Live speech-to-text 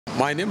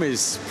My name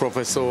is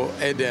Professor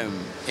Edem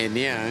A.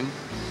 Eniang.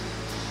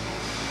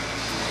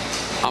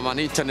 I'm an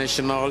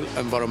international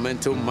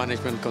environmental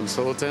management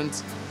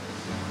consultant,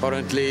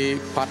 currently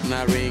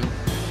partnering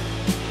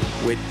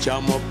with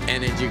Jamub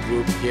Energy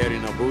Group here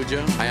in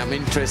Abuja. I am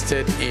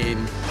interested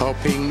in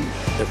helping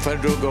the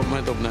federal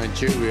government of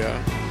Nigeria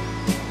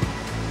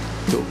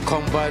to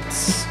combat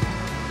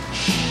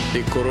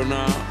the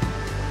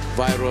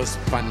coronavirus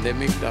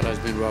pandemic that has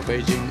been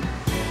ravaging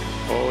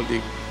all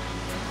the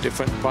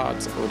different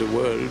parts of the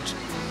world.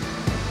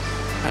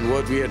 And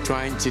what we are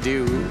trying to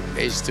do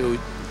is to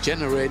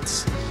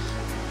generate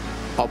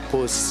a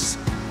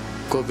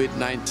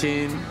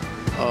post-COVID-19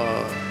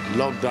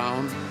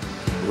 lockdown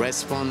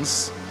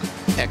response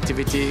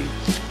activity,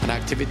 an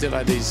activity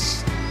that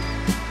is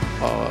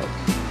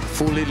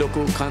fully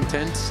local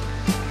content.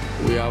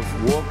 We have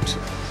worked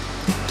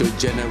to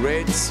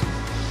generate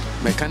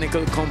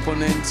mechanical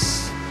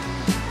components,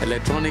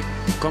 electronic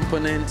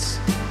components,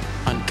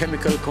 and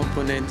chemical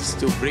components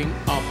to bring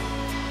up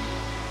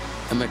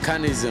a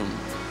mechanism,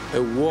 a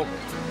walkway.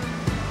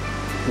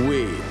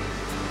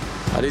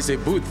 That is a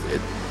booth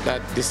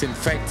that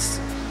disinfects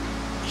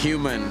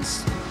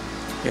humans,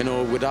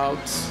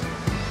 without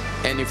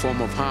any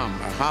form of harm,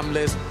 a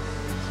harmless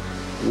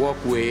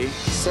walkway.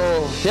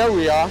 So here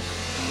we are.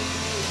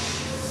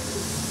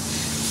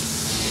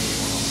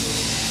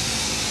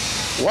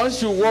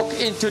 Once you walk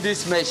into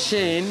this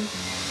machine,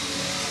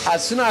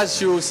 as soon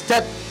as you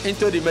step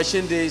into the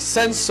machine, the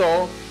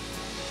sensor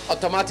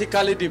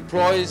automatically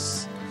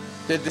deploys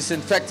the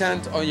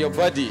disinfectant on your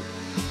body,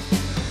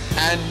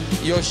 and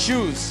your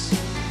shoes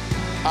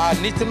are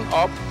neatened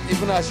up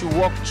even as you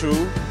walk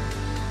through.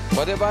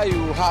 Whatever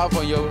you have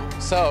on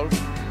yourself,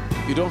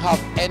 you don't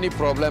have any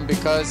problem,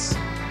 because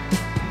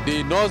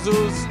the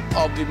nozzles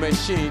of the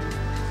machine,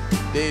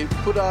 they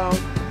put out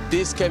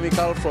this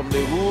chemical from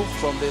the roof,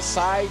 from the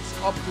sides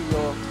up to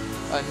your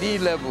knee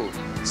level.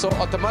 So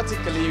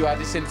automatically you are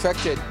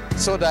disinfected,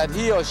 so that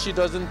he or she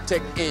doesn't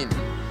take in,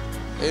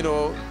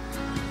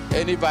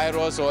 any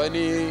virus or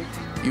any.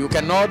 You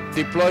cannot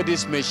deploy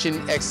this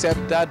machine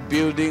except that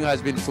building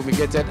has been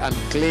fumigated and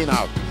cleaned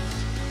out.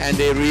 And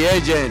the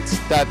reagent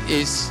that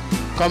is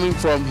coming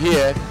from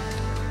here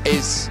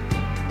is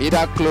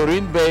either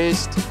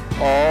chlorine-based,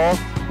 or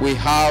we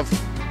have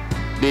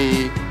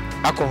the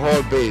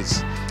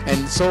alcohol-based.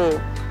 And so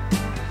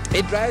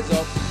it dries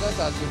up, just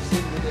as you've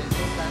seen with the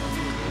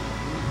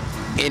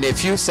in a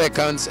few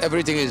seconds,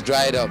 everything is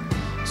dried up.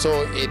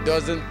 So it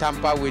doesn't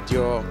tamper with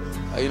your,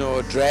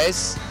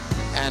 dress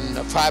and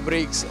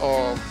fabrics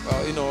or,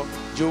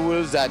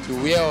 jewels that you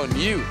wear on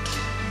you.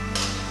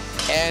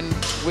 And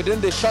within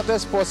the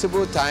shortest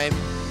possible time,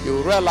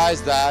 you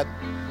realize that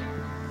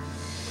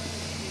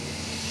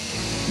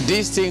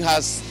this thing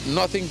has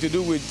nothing to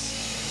do with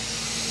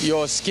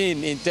your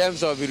skin in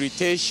terms of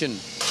irritation.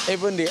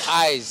 Even the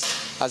eyes,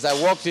 as I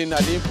walked in, I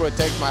didn't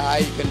protect my eye.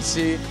 You can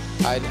see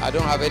I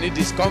don't have any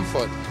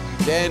discomfort.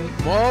 Then,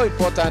 more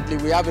importantly,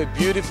 we have a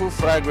beautiful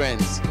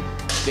fragrance.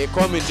 They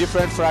come in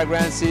different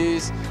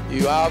fragrances.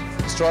 You have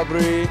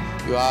strawberry,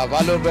 you have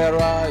aloe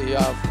vera, you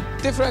have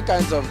different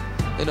kinds of,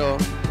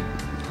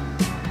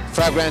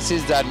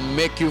 fragrances that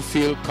make you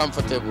feel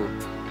comfortable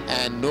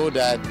and know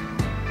that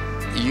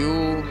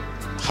you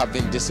have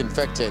been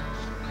disinfected.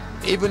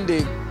 Even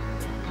the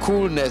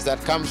coolness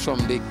that comes from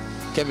the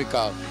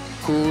chemical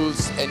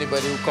cools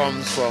anybody who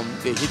comes from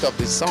the heat of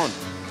the sun,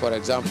 for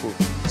example.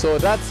 So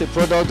that's the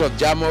product of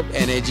Jamub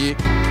Energy.